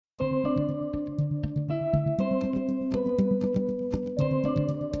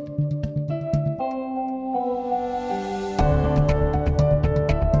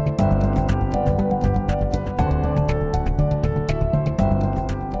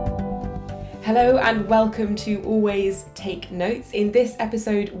Hello and welcome to Always Take Notes. In this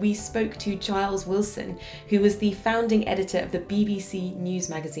episode, we spoke to Giles Wilson, who was the founding editor of the BBC News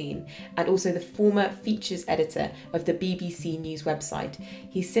magazine and also the former features editor of the BBC News website.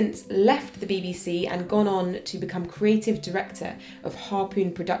 He's since left the BBC and gone on to become creative director of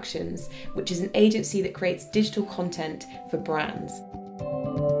Harpoon Productions, which is an agency that creates digital content for brands.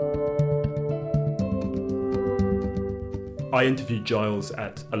 I interviewed Giles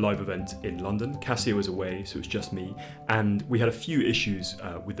at a live event in London. Cassia was away, so it was just me, and we had a few issues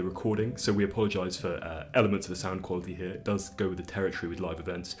with the recording, so we apologise for elements of the sound quality here. It does go with the territory with live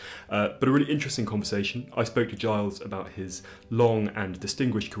events, but a really interesting conversation. I spoke to Giles about his long and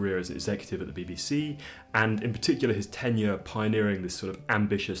distinguished career as an executive at the BBC, and in particular his tenure pioneering this sort of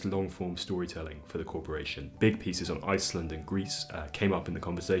ambitious long-form storytelling for the corporation. Big pieces on Iceland and Greece came up in the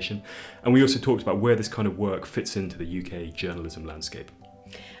conversation, and we also talked about where this kind of work fits into the UK journalism landscape.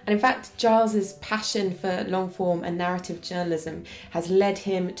 And in fact, Giles's passion for long-form and narrative journalism has led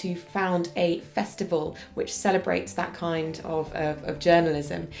him to found a festival which celebrates that kind of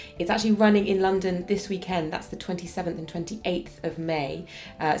journalism. It's actually running in London this weekend. That's the 27th and 28th of May.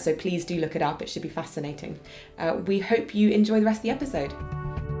 So please do look it up. It should be fascinating. We hope you enjoy the rest of the episode.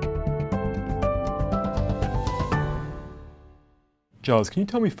 Giles, can you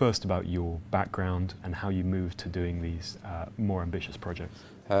tell me first about your background and how you moved to doing these more ambitious projects?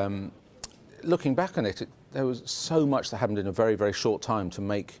 Looking back on it, there was so much that happened in a very, very short time to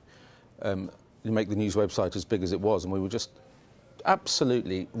make the news website as big as it was, and we were just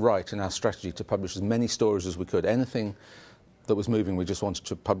absolutely right in our strategy to publish as many stories as we could. Anything that was moving, we just wanted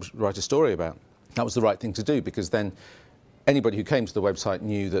to write a story about. That was the right thing to do, because then anybody who came to the website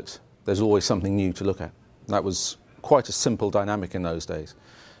knew that there's always something new to look at. That was quite a simple dynamic in those days.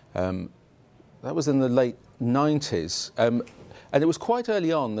 That was in the late 90s, and it was quite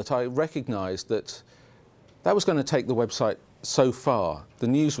early on that I recognised that was going to take the website so far. The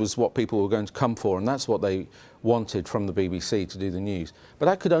news was what people were going to come for, and that's what they wanted from the BBC, to do the news. But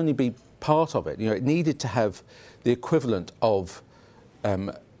that could only be part of it. You know, it needed to have the equivalent of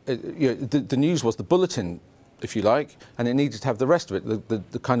the news was the bulletin, if you like, and it needed to have the rest of it,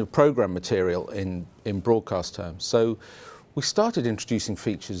 the kind of programme material in broadcast terms. So we started introducing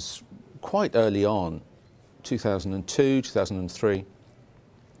features quite early on, 2002, 2003,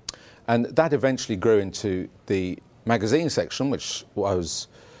 and that eventually grew into the magazine section, which I was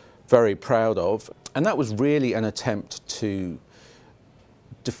very proud of, and that was really an attempt to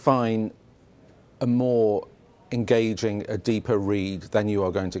define a more engaging, a deeper read than you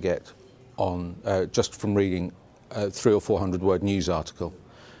are going to get on just from reading a 300 or 400 word news article,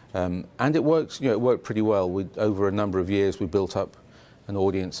 and it worked. It worked pretty well. Over a number of years, we built up an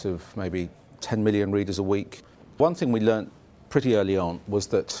audience of maybe 10 million readers a week. One thing we learnt pretty early on was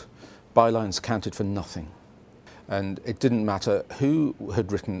that bylines counted for nothing, and it didn't matter who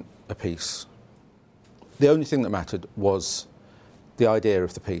had written a piece. The only thing that mattered was the idea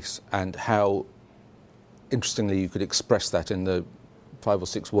of the piece and how interestingly you could express that in the 5 or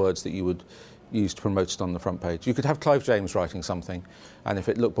 6 words that you would use to promote it on the front page. You could have Clive James writing something, and if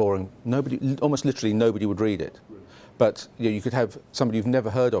it looked boring, almost literally nobody would read it. But you could have somebody you've never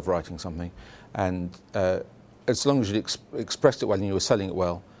heard of writing something, and as long as you expressed it well and you were selling it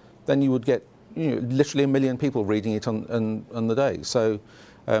well, then you would get literally 1 million people reading it on the day. So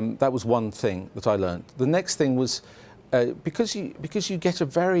that was one thing that I learned. The next thing was because you get a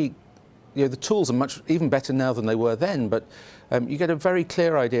very the tools are much even better now than they were then, but you get a very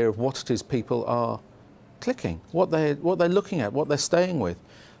clear idea of what it is people are clicking, what they're looking at, what they're staying with.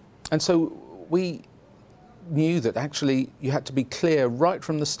 And so we knew that actually you had to be clear right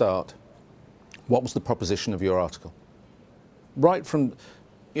from the start what was the proposition of your article. Right from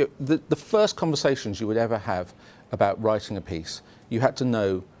the first conversations you would ever have about writing a piece, you had to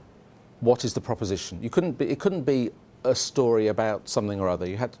know what is the proposition. It couldn't be a story about something or other.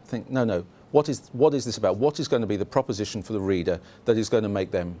 You had to think, no, what is this about? What is going to be the proposition for the reader that is going to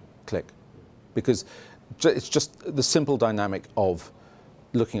make them click? Because it's just the simple dynamic of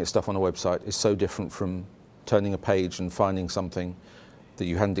looking at stuff on a website is so different from turning a page and finding something that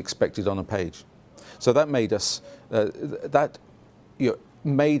you hadn't expected on a page. So that made us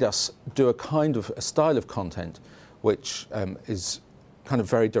do a style of content which is kind of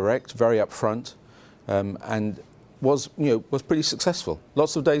very direct, very upfront, and was pretty successful.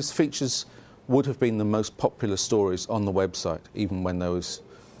 Lots of days features would have been the most popular stories on the website, even when there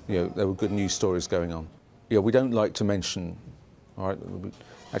were good news stories going on. We don't like to mention. All right, we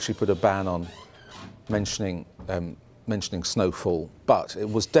actually put a ban on mentioning snowfall, but there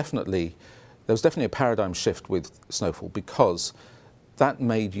was definitely a paradigm shift with snowfall, because that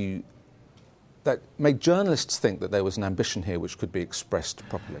made you that made journalists think that there was an ambition here which could be expressed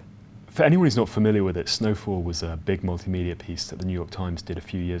properly. For anyone who's not familiar with it, Snowfall was a big multimedia piece that the New York Times did a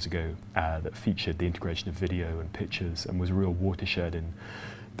few years ago that featured the integration of video and pictures and was a real watershed in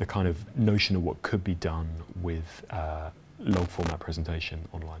the kind of notion of what could be done with long format presentation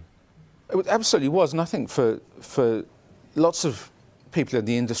online. It absolutely was, and I think for lots of people in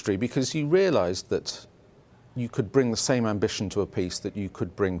the industry, because you realised that you could bring the same ambition to a piece that you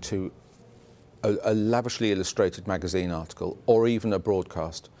could bring to a lavishly illustrated magazine article or even a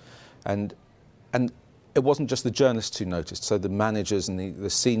broadcast. And it wasn't just the journalists who noticed, so the managers and the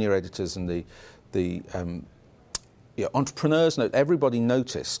senior editors and the entrepreneurs, everybody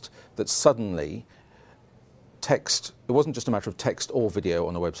noticed that suddenly text, it wasn't just a matter of text or video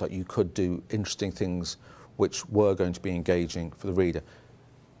on a website, you could do interesting things which were going to be engaging for the reader.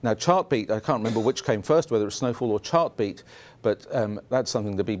 Now, Chartbeat, I can't remember which came first, whether it's Snowfall or Chartbeat, but that's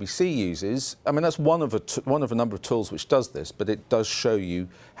something the BBC uses. I mean, that's one of a number of tools which does this, but it does show you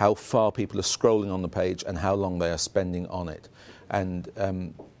how far people are scrolling on the page and how long they are spending on it.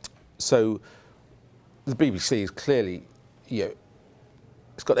 And so the BBC is clearly,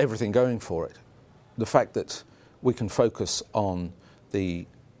 it's got everything going for it. The fact that we can focus on the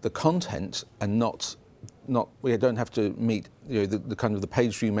content and not we don't have to meet the kind of the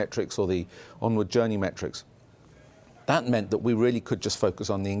page view metrics or the onward journey metrics. That meant that we really could just focus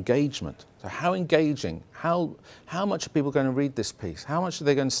on the engagement. So how engaging, how much are people going to read this piece? How much are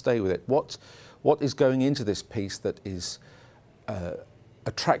they going to stay with it? What is going into this piece that is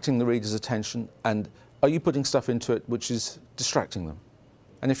attracting the reader's attention, and are you putting stuff into it which is distracting them?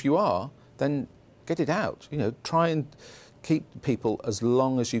 And if you are, then get it out. Try and keep people as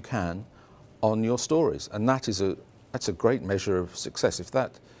long as you can on your stories, and that's a great measure of success. If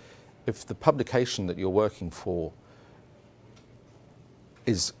the publication that you're working for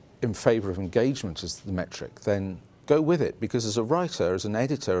is in favour of engagement as the metric, then go with it, because as a writer, as an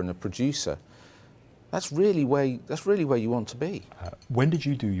editor and a producer, that's really where you want to be. When did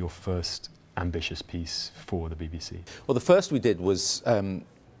you do your first ambitious piece for the BBC? Well, the first we did was, and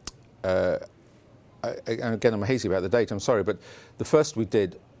again I'm hazy about the date, I'm sorry, but the first we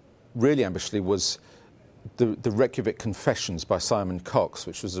did really ambitiously was the Reykjavik Confessions by Simon Cox,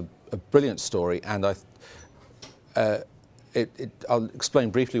 which was a brilliant story, and I'll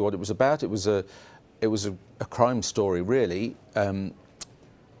explain briefly what it was about. It was a crime story, really.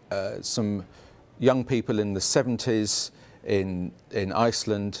 Some young people in the 70s in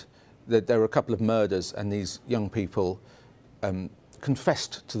Iceland. There were a couple of murders, and these young people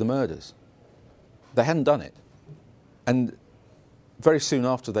confessed to the murders. They hadn't done it, and very soon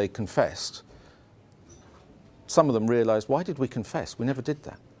after they confessed, some of them realised, why did we confess? We never did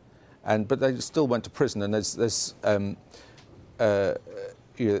that. But they still went to prison, and there's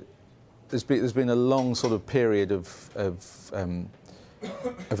been a long sort of period of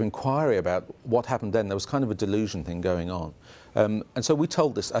inquiry about what happened then. There was kind of a delusion thing going on. And so we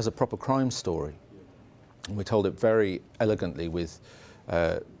told this as a proper crime story. And we told it very elegantly with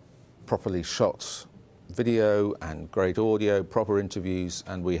properly shot video and great audio, proper interviews,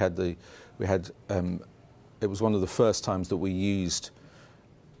 and it was one of the first times that we used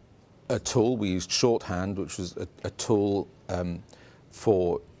a tool. We used shorthand, which was a tool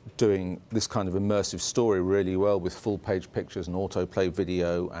for doing this kind of immersive story really well, with full page pictures and autoplay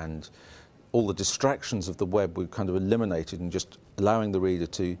video, and all the distractions of the web we kind of eliminated and just allowing the reader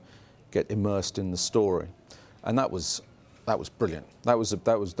to get immersed in the story. And that was brilliant.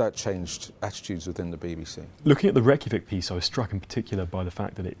 That changed attitudes within the BBC. Looking at the Reykjavik piece, I was struck in particular by the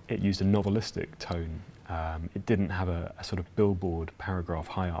fact that it used a novelistic tone. It didn't have a sort of billboard paragraph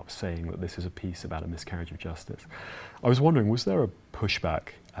high up saying that this is a piece about a miscarriage of justice. I was wondering, was there a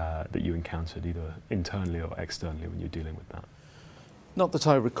pushback that you encountered either internally or externally when you were dealing with that? Not that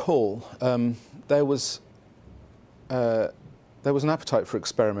I recall. There was an appetite for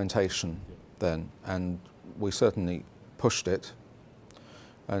experimentation then, and we certainly pushed it,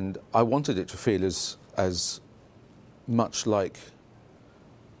 and I wanted it to feel as much like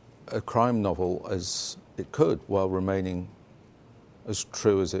a crime novel as it could, while remaining as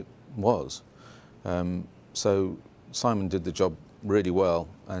true as it was. So Simon did the job really well,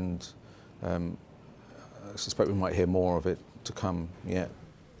 and I suspect we might hear more of it to come yet.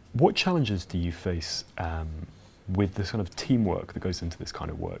 What challenges do you face with the sort of teamwork that goes into this kind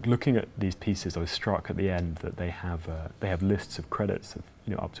of work? Looking at these pieces, I was struck at the end that they have lists of credits of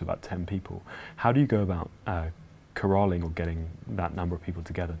up to about 10 people. How do you go about corralling or getting that number of people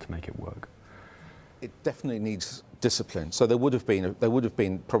together to make it work? It definitely needs discipline. So there would have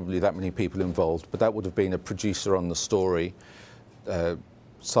been probably that many people involved, but that would have been a producer on the story,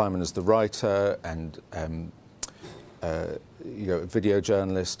 Simon as the writer, and a video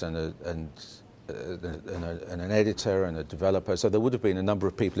journalist, and an editor, and a developer. So there would have been a number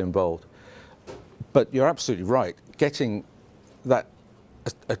of people involved. But you're absolutely right. Getting that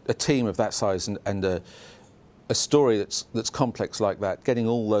a team of that size and a story that's complex like that, getting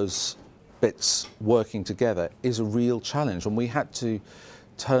all those bits working together is a real challenge, and we had to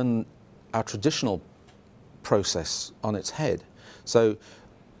turn our traditional process on its head. So,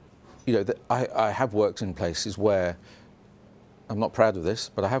 I have worked in places where, I'm not proud of this,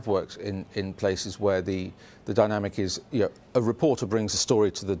 but I have worked in places where the dynamic is, a reporter brings a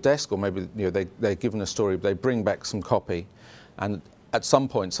story to the desk, or maybe they're given a story, they bring back some copy, and at some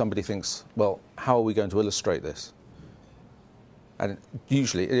point somebody thinks, well, how are we going to illustrate this? And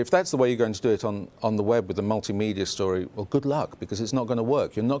usually, if that's the way you're going to do it on the web with a multimedia story, well, good luck, because it's not going to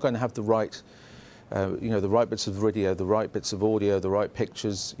work. You're not going to have the right, the right bits of video, the right bits of audio, the right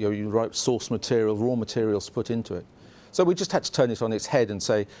pictures, the right source material, raw materials to put into it. So we just had to turn it on its head and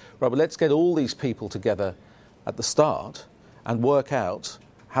say, right, well, let's get all these people together at the start and work out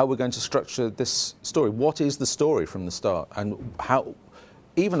how we're going to structure this story. What is the story from the start? And how,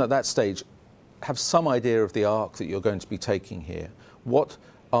 even at that stage, have some idea of the arc that you're going to be taking here. What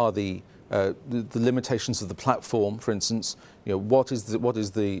are the limitations of the platform, for instance? What is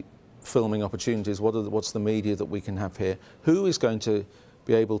the filming opportunities? What's the media that we can have here? Who is going to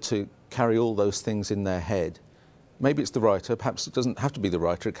be able to carry all those things in their head? Maybe it's the writer. Perhaps it doesn't have to be the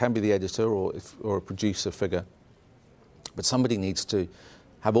writer. It can be the editor or a producer figure. But somebody needs to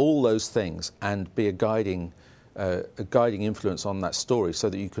have all those things and be a guiding influence on that story, so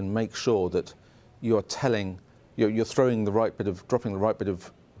that you can make sure that you're dropping the right bit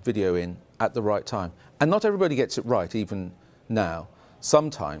of video in at the right time. And not everybody gets it right, even now.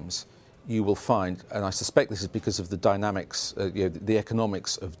 Sometimes you will find, and I suspect this is because of the dynamics, the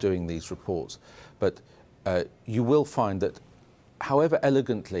economics of doing these reports, but you will find that however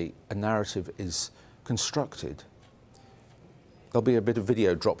elegantly a narrative is constructed, there'll be a bit of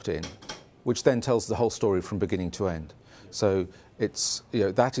video dropped in, which then tells the whole story from beginning to end. So it's,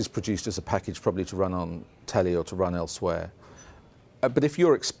 that is produced as a package, probably to run on telly or to run elsewhere. But if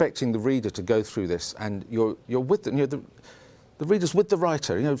you're expecting the reader to go through this, and you're with them, the reader's with the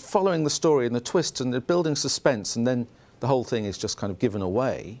writer, following the story and the twists and the building suspense, and then the whole thing is just kind of given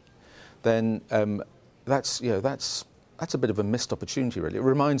away, then that's a bit of a missed opportunity, really. It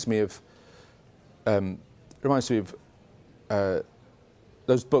reminds me of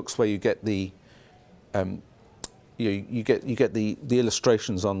those books where you get the you get the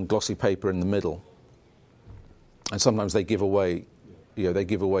illustrations on glossy paper in the middle, and sometimes they give away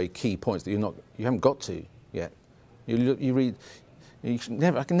key points that you haven't got to yet.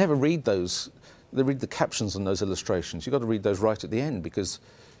 I can never read those. They read the captions on those illustrations. You've got to read those right at the end, because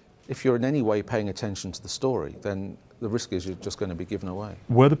if you're in any way paying attention to the story, then the risk is you're just going to be given away.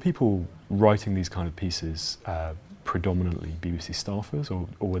 Were the people writing these kind of pieces predominantly BBC staffers, or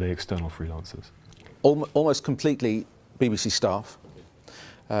were they external freelancers? Almost completely BBC staff,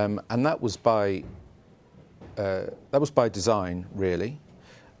 and that was by design, really.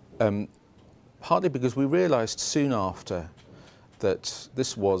 Partly because we realised soon after that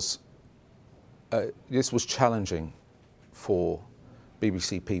this was challenging for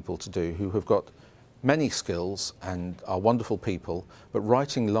BBC people to do, who have got many skills and are wonderful people, but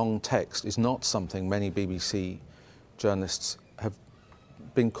writing long text is not something many BBC journalists have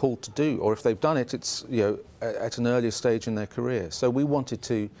been called to do, or if they've done it, it's at an earlier stage in their career. So we wanted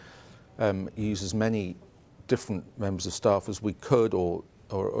to use as many different members of staff as we could, or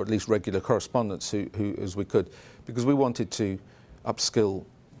at least regular correspondents who as we could, because we wanted to upskill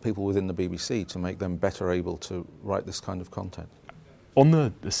people within the BBC to make them better able to write this kind of content. On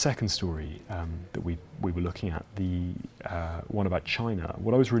the second story that we were looking at, the one about China,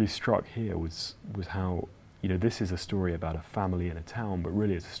 what I was really struck here was how, this is a story about a family in a town, but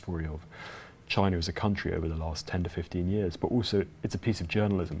really it's a story of China as a country over the last 10 to 15 years, but also it's a piece of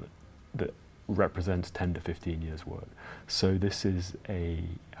journalism that represents 10 to 15 years' work. So this is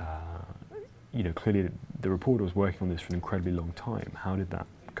clearly the reporter was working on this for an incredibly long time. How did that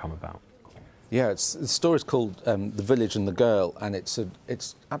come about? Yeah, the story's called The Village and the Girl, and it's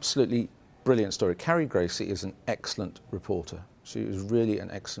absolutely brilliant story. Carrie Gracie is an excellent reporter. She is really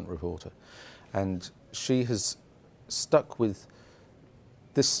an excellent reporter. And she has stuck with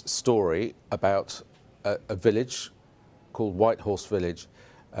this story about a village called Whitehorse Village,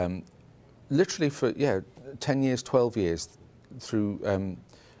 literally for 10 years, 12 years, through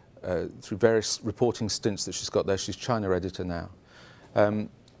various reporting stints that she's got there. She's China editor now, and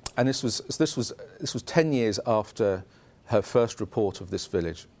this was 10 years after her first report of this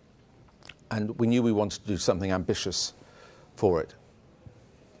village. And we knew we wanted to do something ambitious for it.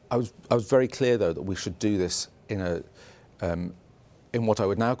 I was very clear, though, that we should do this in what I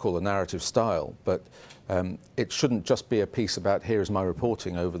would now call a narrative style, but it shouldn't just be a piece about here is my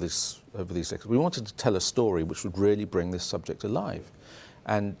reporting over these decades. We wanted to tell a story which would really bring this subject alive.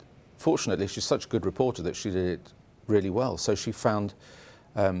 And fortunately, she's such a good reporter that she did it really well. So she found,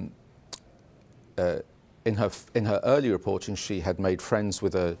 in her early reporting, she had made friends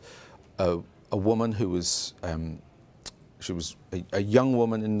with a woman who was she was a young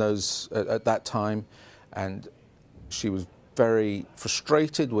woman in at that time, and she was very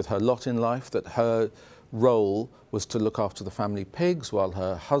frustrated with her lot in life, that her role was to look after the family pigs while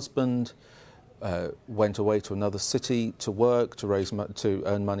her husband went away to another city to work, to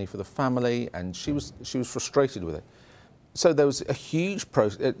earn money for the family, and she was frustrated with it. So there was a huge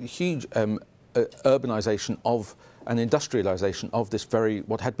urbanisation of and industrialisation of this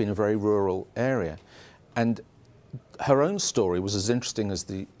what had been a very rural area, and her own story was as interesting as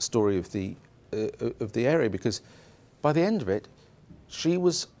the story of the area, because by the end of it, she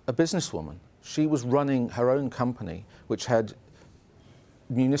was a businesswoman. She was running her own company, which had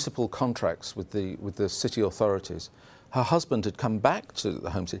municipal contracts with the city authorities. Her husband had come back to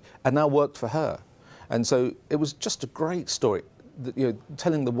the home city and now worked for her. And so it was just a great story,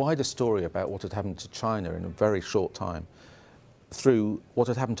 telling the wider story about what had happened to China in a very short time, through what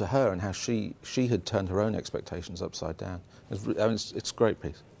had happened to her and how she had turned her own expectations upside down. It's a great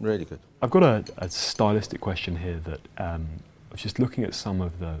piece, really good. I've got a stylistic question here that I was just looking at some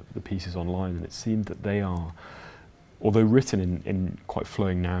of the pieces online, and it seemed that they are, although written in quite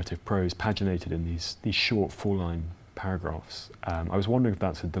flowing narrative prose, paginated in these short 4-line paragraphs. I was wondering if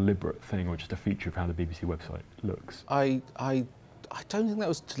that's a deliberate thing or just a feature of how the BBC website looks. I don't think that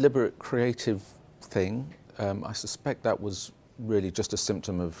was a deliberate creative thing. I suspect that was really just a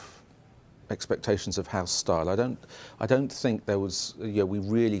symptom of expectations of house style. I don't think there was. We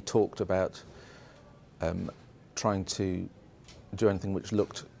really talked about trying to do anything which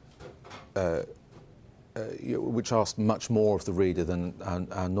looked, which asked much more of the reader than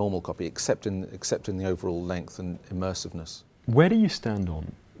our normal copy, except in the overall length and immersiveness. Where do you stand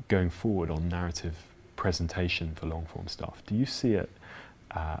on going forward on narrative presentation for long form stuff? Do you see it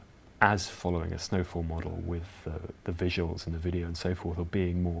as following a snowfall model with the visuals and the video and so forth, or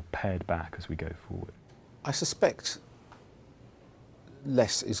being more pared back as we go forward? I suspect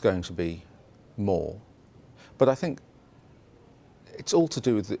less is going to be more, but I think it's all to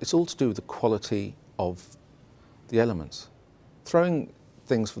do with the quality of the elements. Throwing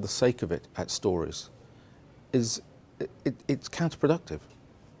things for the sake of it at stories it's counterproductive.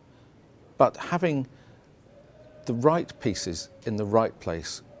 But having the right pieces in the right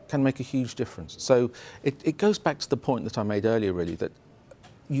place can make a huge difference. So it goes back to the point that I made earlier, really, that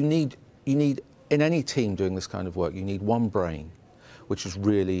you need in any team doing this kind of work, you need one brain which is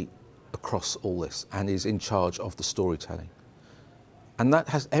really across all this and is in charge of the storytelling. And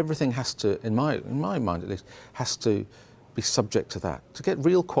everything has to, in my mind at least, has to be subject to that. To get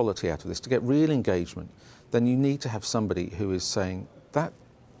real quality out of this, to get real engagement, then you need to have somebody who is saying, that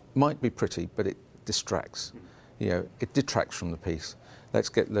might be pretty, but it distracts. It detracts from the piece. Let's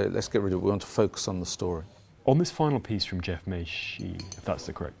get rid of it. We want to focus on the story. On this final piece from Jeff Maishi, if that's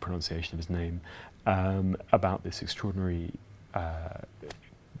the correct pronunciation of his name, about this extraordinary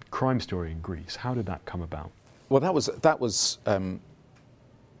crime story in Greece, how did that come about? Well, that was.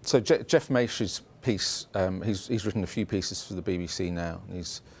 So Jeff Maishi's piece. He's written a few pieces for the BBC now, and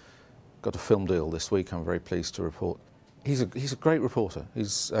he's got a film deal this week. I'm very pleased to report. He's a great reporter.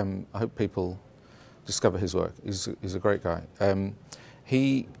 I hope people discover his work. He's a great guy.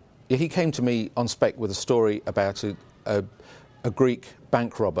 He came to me on spec with a story about a Greek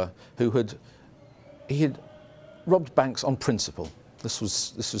bank robber who had robbed banks on principle. This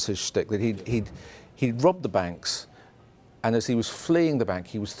was his shtick, that he'd robbed the banks, and as he was fleeing the bank,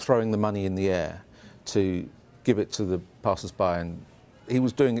 he was throwing the money in the air to give it to the passers-by, and he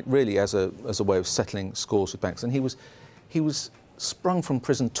was doing it really as a way of settling scores with banks. And he was sprung from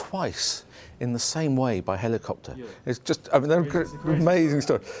prison twice in the same way by helicopter. Yeah. It's just, they're amazing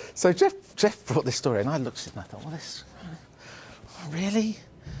story. So Jeff brought this story, and I looked at it and I thought, well, this, really?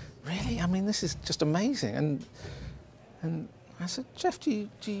 This is just amazing. And I said, Jeff, do you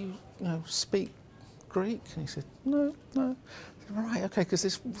speak Greek? And he said, no. I said, right, okay, because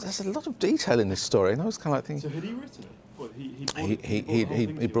there's a lot of detail in this story. And I was kind of like thinking. So had he written it? Well,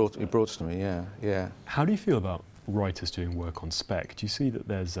 he brought it to me. Yeah. How do you feel about writers doing work on spec? Do you see that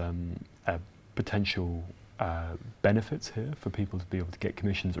there's a potential benefits here for people to be able to get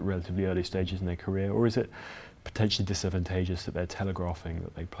commissions at relatively early stages in their career, or is it potentially disadvantageous that they're telegraphing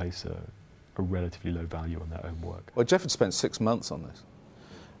that they place a relatively low value on their own work? Well, Jeff had spent 6 months on this,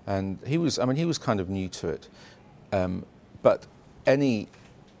 and he was kind of new to it, but any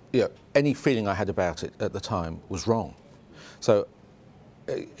feeling I had about it at the time was wrong. So,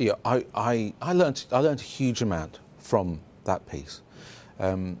 I learned a huge amount from that piece,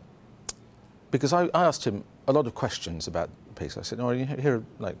 because I asked him a lot of questions about the piece. I said, "No, here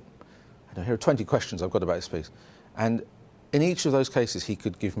are 20 questions I've got about this piece," and in each of those cases, he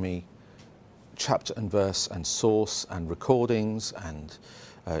could give me chapter and verse and source and recordings, and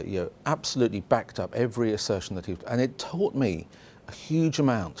absolutely backed up every assertion that he. And it taught me a huge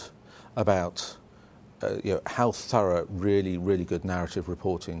amount about how thorough really, really good narrative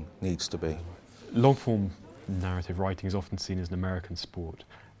reporting needs to be. Long-form narrative writing is often seen as an American sport.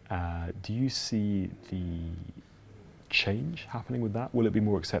 Do you see the change happening with that? Will it be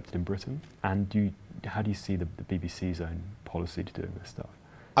more accepted in Britain? And how do you see the BBC's own policy to doing this stuff?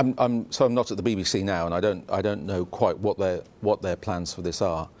 I'm not at the BBC now, and I don't know quite what their plans for this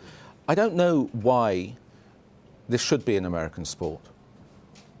are. I don't know why this should be an American sport.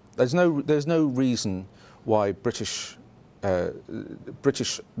 There's no reason why British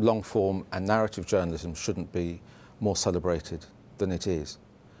long form and narrative journalism shouldn't be more celebrated than it is.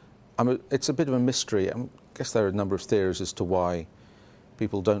 It's a bit of a mystery. I guess there are a number of theories as to why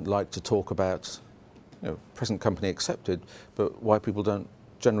people don't like to talk about, present company accepted, but why people don't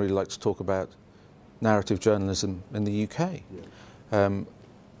generally like to talk about narrative journalism in the UK.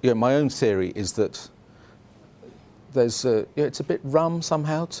 Yeah. My own theory is that there's it's a bit rum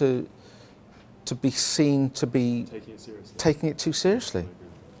somehow to be seen to be taking it too seriously.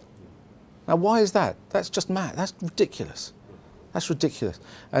 Now, why is that? That's just mad. That's ridiculous. That's ridiculous,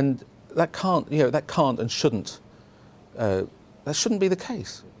 and that can't and shouldn't. That shouldn't be the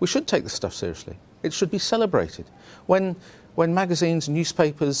case. We should take this stuff seriously. It should be celebrated. When magazines,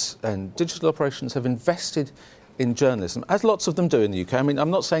 newspapers, and digital operations have invested in journalism, as lots of them do in the UK. I mean, I'm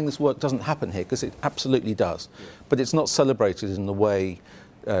not saying this work doesn't happen here, because it absolutely does, but it's not celebrated in the way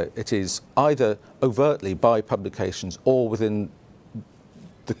it is either overtly by publications or within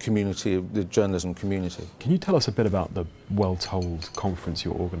the community, the journalism community. Can you tell us a bit about the well-told conference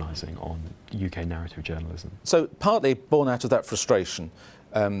you're organising on UK narrative journalism? So, partly born out of that frustration,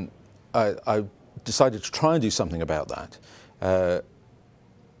 I decided to try and do something about that.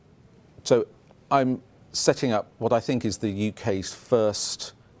 So I'm setting up what I think is the UK's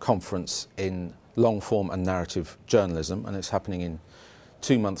first conference in long-form and narrative journalism, and it's happening in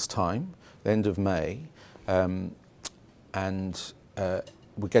 2 months' time, the end of May, and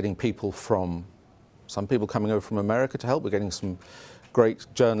we're getting some people coming over from America to help. We're getting some great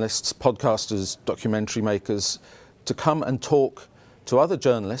journalists, podcasters, documentary makers to come and talk to other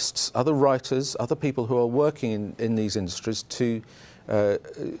journalists, other writers, other people who are working in these industries to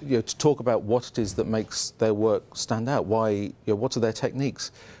talk about what it is that makes their work stand out. Why? What are their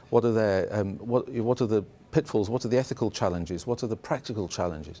techniques? What are their what are the pitfalls? What are the ethical challenges? What are the practical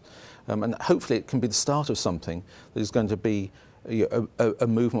challenges? And hopefully, it can be the start of something that is going to be a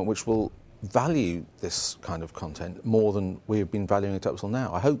movement which will value this kind of content more than we have been valuing it up till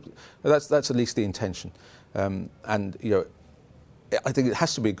now. I hope that's at least the intention, and I think it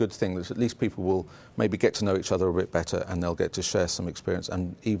has to be a good thing that at least people will maybe get to know each other a bit better, and they'll get to share some experience,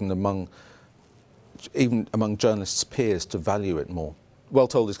 and even among journalists' peers to value it more. Well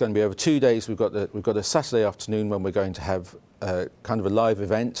Told is going to be over 2 days. We've got a Saturday afternoon when we're going to have kind of a live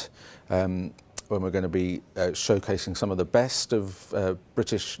event when we're going to be showcasing some of the best of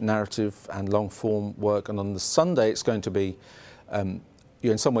British narrative and long form work, and on the Sunday it's going to be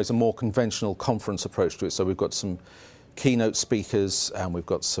in some ways a more conventional conference approach to it. So we've got some keynote speakers, and we've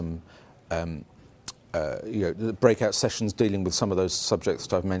got some breakout sessions dealing with some of those subjects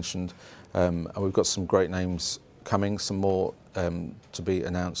that I've mentioned, and we've got some great names coming, some more to be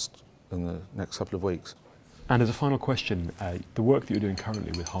announced in the next couple of weeks. And as a final question, the work that you're doing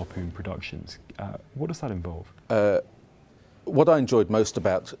currently with Harpoon Productions, what does that involve? What I enjoyed most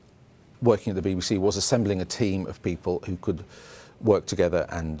about working at the BBC was assembling a team of people who could work together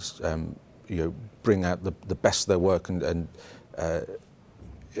and bring out the best of their work and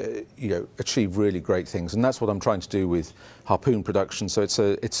achieve really great things. And that's what I'm trying to do with Harpoon Productions. So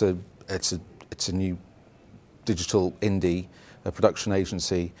it's a new digital indie production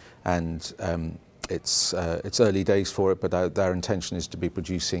agency, and it's early days for it, but our intention is to be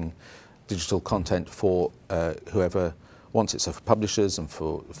producing digital content for whoever wants it, so for publishers and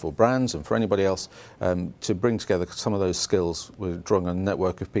for brands and for anybody else, to bring together some of those skills. We're drawing on a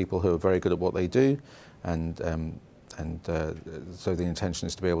network of people who are very good at what they do, and So the intention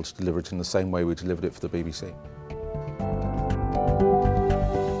is to be able to deliver it in the same way we delivered it for the BBC.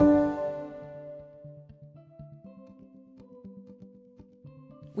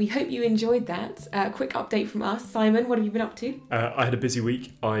 We hope you enjoyed that. Quick update from us. Simon, what have you been up to? I had a busy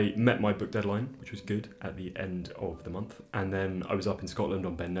week. I met my book deadline, which was good, at the end of the month. And then I was up in Scotland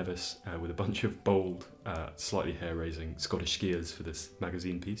on Ben Nevis with a bunch of bold, slightly hair-raising Scottish skiers for this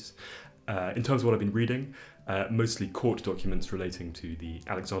magazine piece. In terms of what I've been reading, mostly court documents relating to the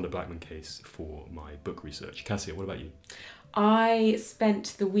Alexander Blackman case for my book research. Cassia, what about you? I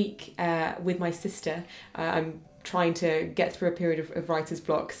spent the week with my sister. I'm trying to get through a period of writer's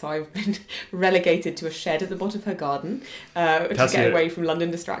block, so I've been relegated to a shed at the bottom of her garden to get away from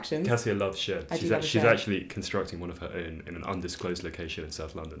London distractions. Cassia loves sheds. She's actually constructing one of her own in an undisclosed location in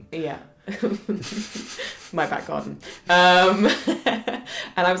South London. Yeah. My back garden. And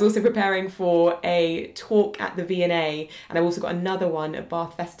I was also preparing for a talk at the V&A, and I've also got another one at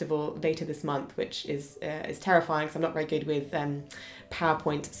Bath Festival later this month, which is terrifying because I'm not very good with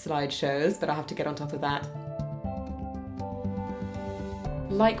PowerPoint slideshows, but I have to get on top of that.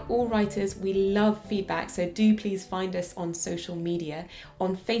 Like all writers, we love feedback, so do please find us on social media.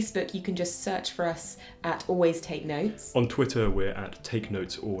 On Facebook, you can just search for us at Always Take Notes. On Twitter, we're at Take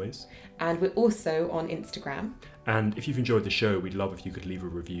Notes Always. And we're also on Instagram. And if you've enjoyed the show, we'd love if you could leave a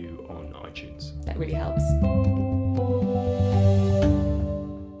review on iTunes. That really helps.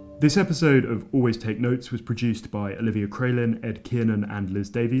 This episode of Always Take Notes was produced by Olivia Cralin, Ed Kiernan and Liz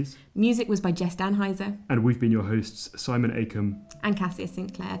Davies. Music was by Jess Danheiser. And we've been your hosts, Simon Acombe and Cassia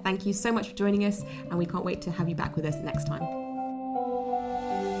Sinclair. Thank you so much for joining us, and we can't wait to have you back with us next time.